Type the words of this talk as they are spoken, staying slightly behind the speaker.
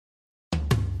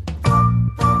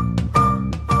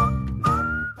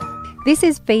This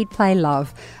is Feed, Play,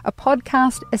 Love, a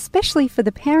podcast especially for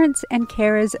the parents and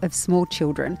carers of small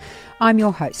children. I'm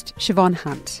your host, Siobhan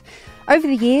Hunt. Over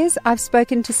the years, I've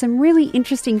spoken to some really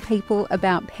interesting people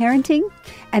about parenting,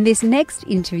 and this next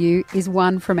interview is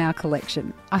one from our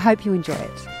collection. I hope you enjoy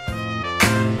it.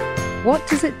 What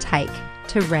does it take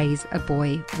to raise a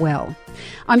boy well?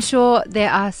 I'm sure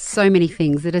there are so many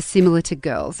things that are similar to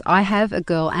girls. I have a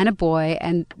girl and a boy,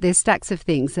 and there's stacks of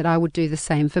things that I would do the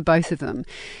same for both of them.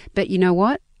 But you know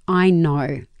what? I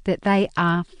know that they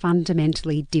are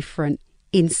fundamentally different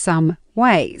in some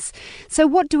ways. So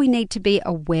what do we need to be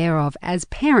aware of as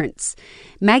parents?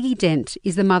 Maggie Dent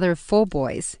is the mother of 4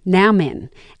 boys, now men,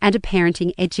 and a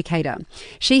parenting educator.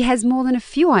 She has more than a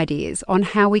few ideas on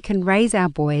how we can raise our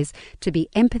boys to be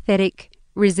empathetic,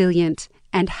 resilient,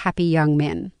 and happy young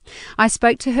men. I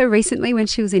spoke to her recently when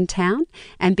she was in town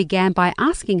and began by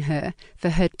asking her for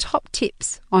her top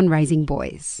tips on raising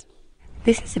boys.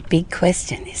 This is a big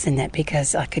question, isn't it?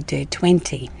 Because I could do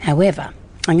 20. However,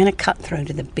 I'm going to cut through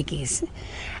to the biggies.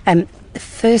 The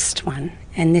first one,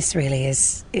 and this really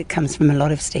is, it comes from a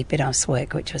lot of Steve Biddulph's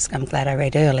work, which was, I'm glad I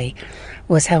read early,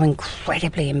 was how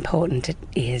incredibly important it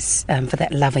is for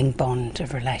that loving bond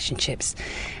of relationships.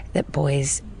 That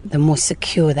boys, the more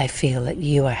secure they feel that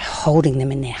you are holding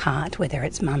them in their heart, whether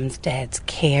it's mums, dads,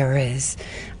 carers,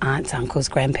 aunts, uncles,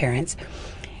 grandparents,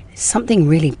 something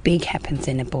really big happens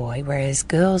in a boy, whereas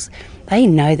girls, they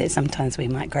know that sometimes we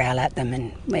might growl at them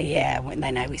and, when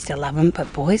they know we still love them,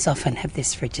 but boys often have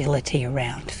this fragility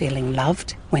around feeling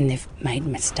loved when they've made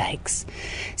mistakes.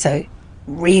 So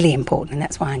really important, and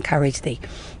that's why I encourage the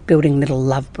building little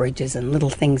love bridges and little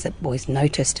things that boys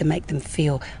notice to make them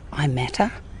feel I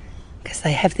matter, because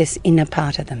they have this inner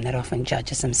part of them that often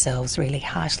judges themselves really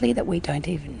harshly that we don't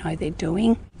even know they're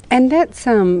doing. And that's,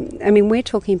 we're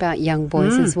talking about young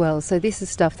boys as well, so this is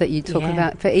stuff that you talk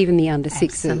about for even the under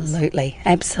sixes.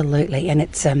 Absolutely. And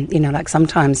it's, like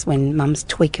sometimes when mums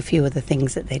tweak a few of the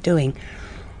things that they're doing,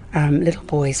 little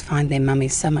boys find their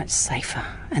mummies so much safer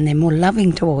and they're more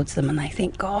loving towards them, and they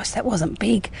think, gosh, that wasn't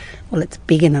big. Well, it's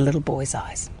big in a little boy's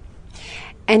eyes.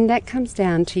 And that comes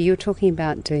down to, you're talking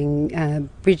about doing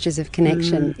bridges of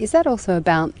connection. Is that also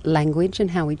about language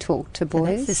and how we talk to boys?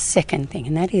 So that's the second thing,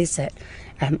 and that is that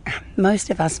most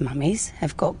of us mummies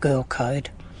have got girl code,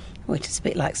 which is a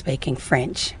bit like speaking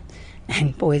French,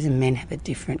 and boys and men have a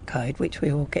different code, which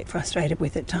we all get frustrated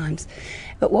with at times.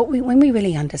 But when we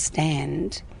really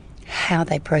understand how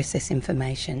they process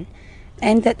information,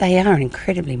 and that they are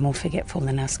incredibly more forgetful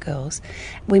than us girls,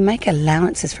 we make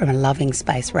allowances from a loving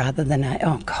space rather than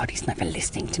oh God, he's never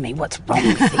listening to me, what's wrong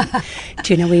with him?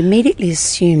 Do you know, we immediately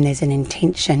assume there's an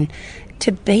intention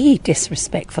to be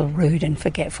disrespectful, rude and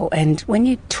forgetful. And when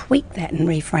you tweak that and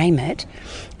reframe it,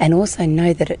 and also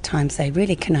know that at times they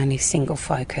really can only single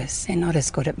focus, they're not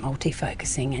as good at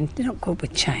multi-focusing and they're not good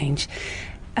with change,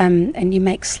 and you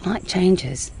make slight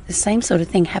changes, the same sort of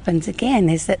thing happens again,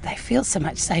 is that they feel so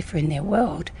much safer in their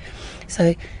world.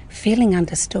 So feeling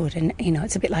understood, and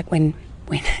it's a bit like when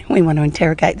we want to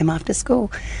interrogate them after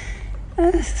school.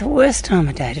 It's the worst time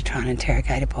of day to try and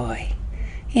interrogate a boy.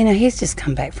 He's just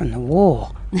come back from the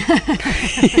war.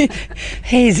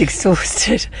 He's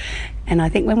exhausted. And I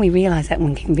think when we realise that,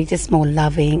 one can be just more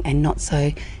loving and not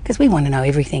so, because we want to know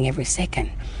everything every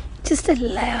second. Just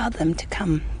allow them to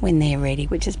come when they're ready,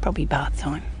 which is probably bath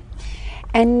time.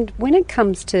 And when it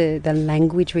comes to the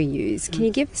language we use, can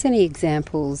you give us any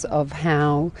examples of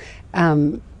how,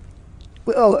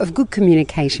 of good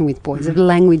communication with boys, of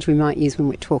language we might use when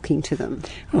we're talking to them?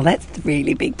 Well, that's the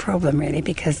really big problem, really,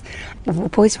 because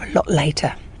boys are a lot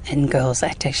later than girls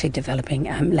at actually developing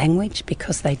language,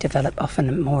 because they develop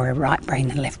often more a right brain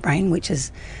than left brain, which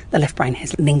is, the left brain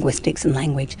has linguistics and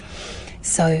language.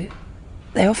 So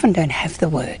they often don't have the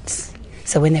words.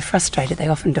 So when they're frustrated, they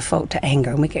often default to anger,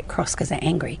 and we get cross because they're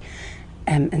angry.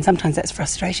 And sometimes that's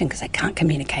frustration because they can't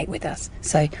communicate with us.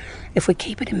 So if we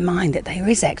keep it in mind that there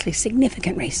is actually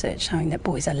significant research showing that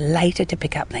boys are later to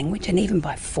pick up language, and even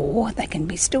by 4, they can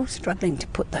be still struggling to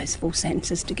put those full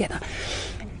sentences together.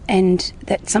 And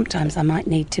that sometimes I might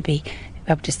need to be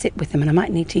able to sit with them, and I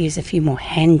might need to use a few more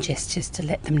hand gestures to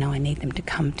let them know I need them to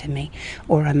come to me,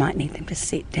 or I might need them to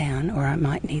sit down, or I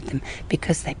might need them,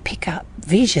 because they pick up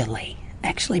visually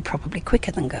actually probably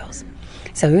quicker than girls.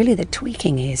 So really the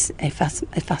tweaking is, if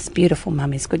us beautiful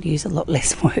mummies could use a lot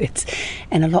less words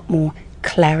and a lot more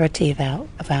clarity of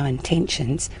our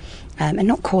intentions, and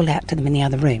not call out to them in the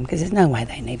other room, because there's no way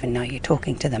they even know you're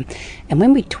talking to them. And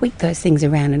when we tweak those things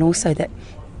around, and also that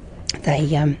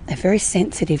they are very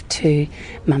sensitive to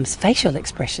mum's facial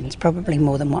expressions, probably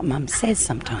more than what mum says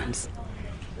sometimes.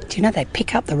 Do you know, they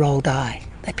pick up the rolled eye,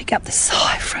 they pick up the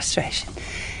sigh of frustration.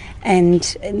 And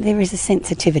there is a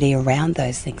sensitivity around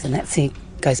those things, and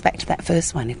goes back to that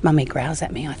first one. If mummy growls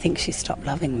at me, I think she's stopped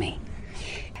loving me.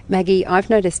 Maggie, I've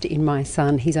noticed in my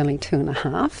son, he's only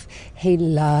 2.5, he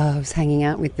loves hanging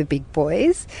out with the big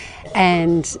boys,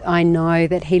 and I know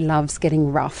that he loves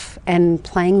getting rough and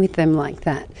playing with them like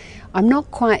that. I'm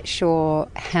not quite sure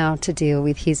how to deal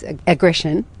with his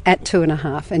aggression at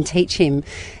 2.5 and teach him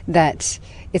that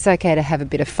it's okay to have a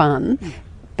bit of fun,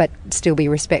 but still be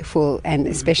respectful, and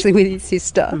especially with his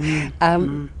sister.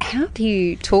 How do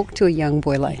you talk to a young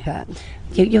boy like that?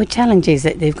 Your challenge is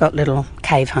that they've got little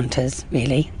cave hunters,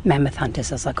 really, mammoth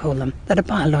hunters as I call them, that are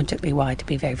biologically wired to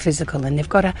be very physical, and they've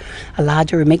got a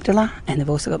larger amygdala, and they've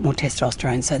also got more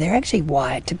testosterone, so they're actually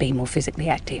wired to be more physically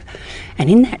active. And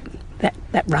in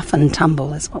that rough and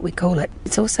tumble is what we call it,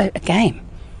 it's also a game.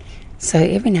 So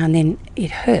every now and then it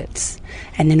hurts,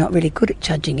 and they're not really good at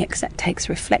judging it because that takes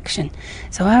reflection.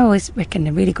 So I always reckon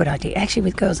a really good idea, actually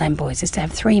with girls and boys, is to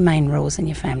have 3 main rules in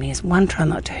your family. Is 1, try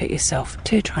not to hurt yourself,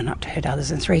 2, try not to hurt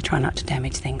others, and 3, try not to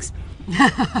damage things.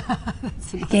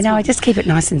 I just keep it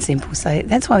nice and simple. So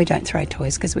that's why we don't throw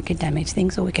toys, because we could damage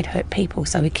things or we could hurt people.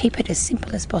 So we keep it as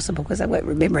simple as possible, because I won't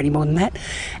remember any more than that.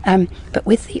 But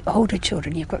with the older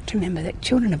children, you've got to remember that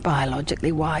children are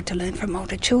biologically wired to learn from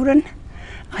older children.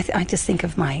 I just think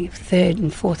of my 3rd and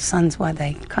 4th sons, why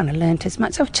they kind of learnt as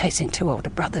much. I was chasing 2 older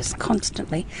brothers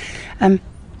constantly. I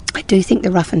do think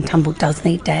the rough and tumble does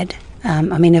need dad.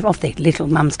 Of the little,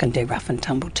 mums can do rough and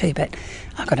tumble too, but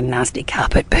I got a nasty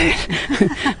carpet burn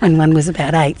when one was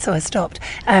about 8, so I stopped.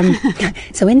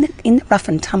 So in the rough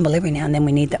and tumble, every now and then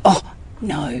we need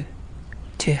no,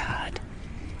 too hard.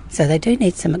 So they do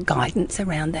need some guidance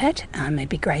around that. It'd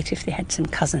be great if they had some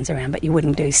cousins around, but you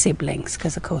wouldn't do siblings,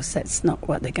 because of course that's not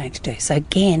what they're going to do. So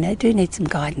again, they do need some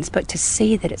guidance, but to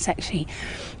see that it's actually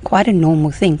quite a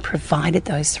normal thing, provided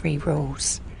those 3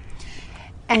 rules.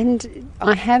 And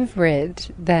I have read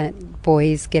that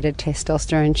boys get a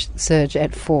testosterone surge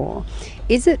at 4.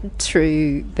 Is it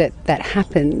true that that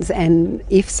happens? And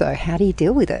if so, how do you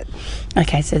deal with it?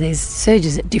 Okay, so there's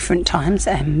surges at different times.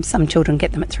 Some children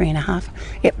get them at 3.5.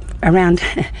 Yep, around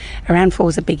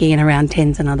 4's a biggie, and around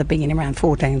 10's another biggie, and around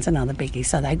 14's another biggie.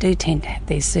 So they do tend to have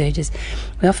these surges.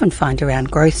 We often find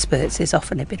around growth spurts there's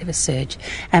often a bit of a surge.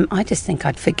 I just think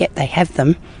I'd forget they have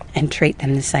them and treat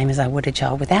them the same as I would a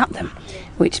child without them,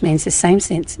 which means the same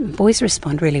sense. Boys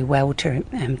respond really well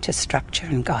to structure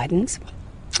and guidance.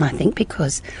 I think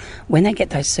because when they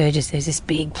get those surges, there's this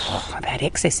big about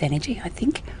excess energy, I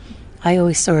think. I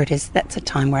always saw it as that's a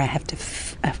time where I have to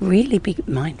really be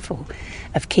mindful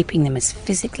of keeping them as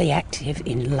physically active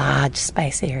in large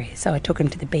space areas. So I took them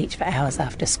to the beach for hours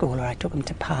after school, or I took them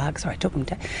to parks, or I took them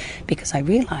to... because I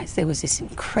realised there was this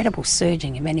incredible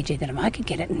surging of energy that if I could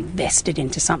get it invested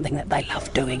into something that they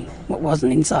loved doing, what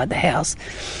wasn't inside the house,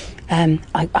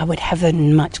 I would have a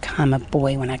much calmer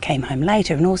boy when I came home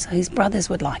later, and also his brothers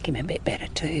would like him a bit better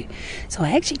too. So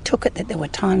I actually took it that there were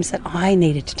times that I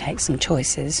needed to take some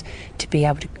choices to be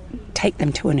able to take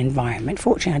them to an environment.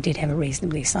 Fortunately, I did have a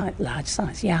reasonably large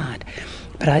size yard,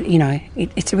 but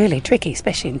it's really tricky,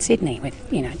 especially in Sydney with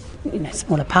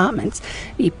small apartments.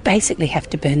 You basically have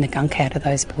to burn the gunk out of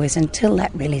those boys until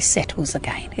that really settles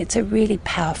again. It's a really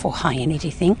powerful high energy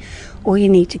thing. Or you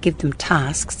need to give them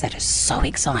tasks that are so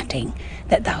exciting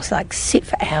that they'll sit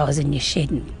for hours in your shed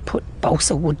and put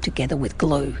balsa wood together with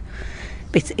glue.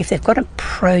 But if they've got a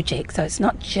project, so it's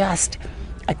not just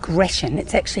aggression,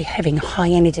 it's actually having high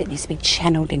energy that needs to be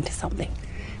channeled into something.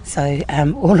 So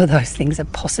all of those things are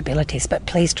possibilities, but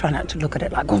please try not to look at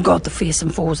it like, oh God, the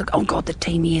fearsome falls, oh God, the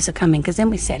teen years are coming, because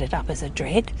then we set it up as a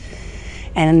dread.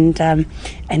 And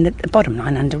the bottom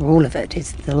line under all of it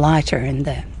is the lighter and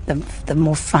the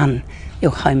more fun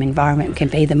your home environment can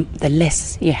be, the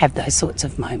less you have those sorts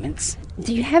of moments.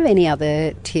 Do you have any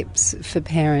other tips for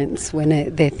parents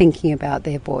when they're thinking about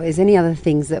their boys? Any other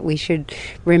things that we should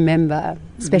remember,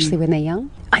 especially when they're young?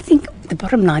 I think the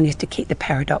bottom line is to keep the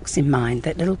paradox in mind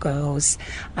that little girls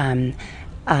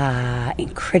are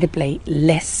incredibly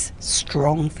less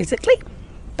strong physically,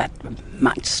 but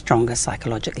much stronger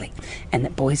psychologically, and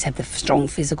that boys have the strong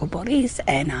physical bodies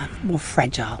and are more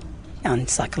fragile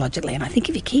psychologically. And I think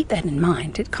if you keep that in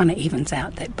mind, it kind of evens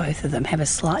out that both of them have a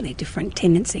slightly different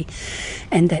tendency,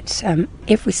 and that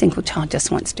every single child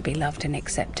just wants to be loved and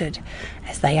accepted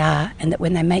as they are, and that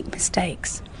when they make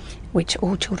mistakes, which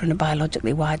all children are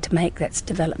biologically wired to make, that's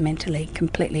developmentally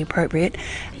completely appropriate,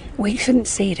 we shouldn't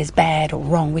see it as bad or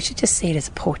wrong. We should just see it as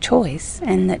a poor choice,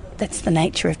 and that's the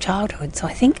nature of childhood. So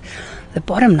I think the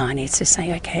bottom line is to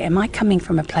say, okay, am I coming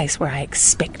from a place where I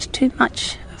expect too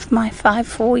much of my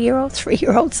 4-year-old,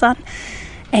 3-year-old son?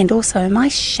 And also, am I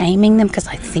shaming them because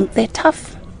I think they're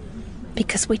tough?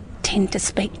 because we tend to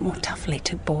speak more toughly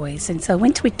to boys. And so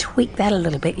once we tweak that a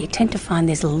little bit, you tend to find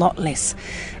there's a lot less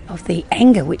of the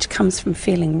anger which comes from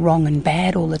feeling wrong and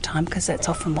bad all the time, because that's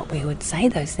often what we would say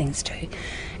those things to.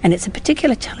 And it's a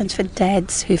particular challenge for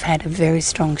dads who've had a very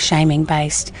strong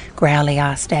shaming-based,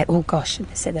 growly-ass dad. Oh gosh, I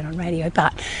said that on radio,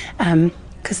 but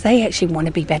because they actually want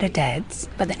to be better dads,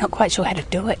 but they're not quite sure how to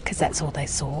do it because that's all they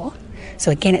saw.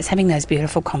 So again, it's having those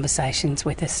beautiful conversations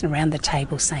with us around the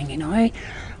table saying, you know,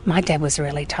 my dad was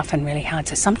really tough and really hard,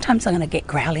 so sometimes I'm going to get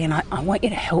growly and I want you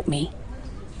to help me,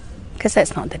 because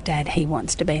that's not the dad he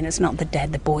wants to be, and it's not the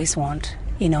dad the boys want,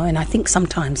 you know. And I think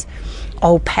sometimes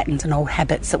old patterns and old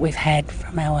habits that we've had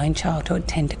from our own childhood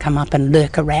tend to come up and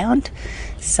lurk around.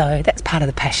 So that's part of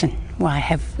the passion why I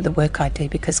have the work I do,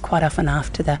 because quite often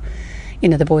after the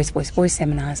Boys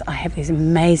seminars, I have these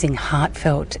amazing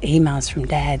heartfelt emails from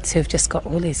dads who've just got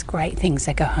all these great things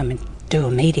they go home and do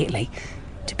immediately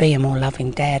to be a more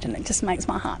loving dad, and it just makes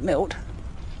my heart melt.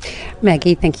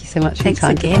 Maggie, thank you so much for your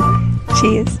time. Thanks again.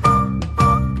 Cheers.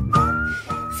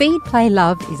 Feed, Play,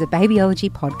 Love is a babyology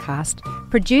podcast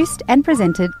produced and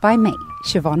presented by me,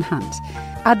 Siobhan Hunt.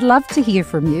 I'd love to hear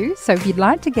from you, so if you'd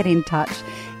like to get in touch,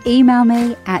 email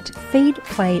me at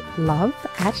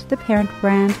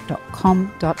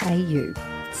feedplaylove@theparentbrand.com.au.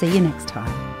 See you next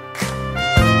time.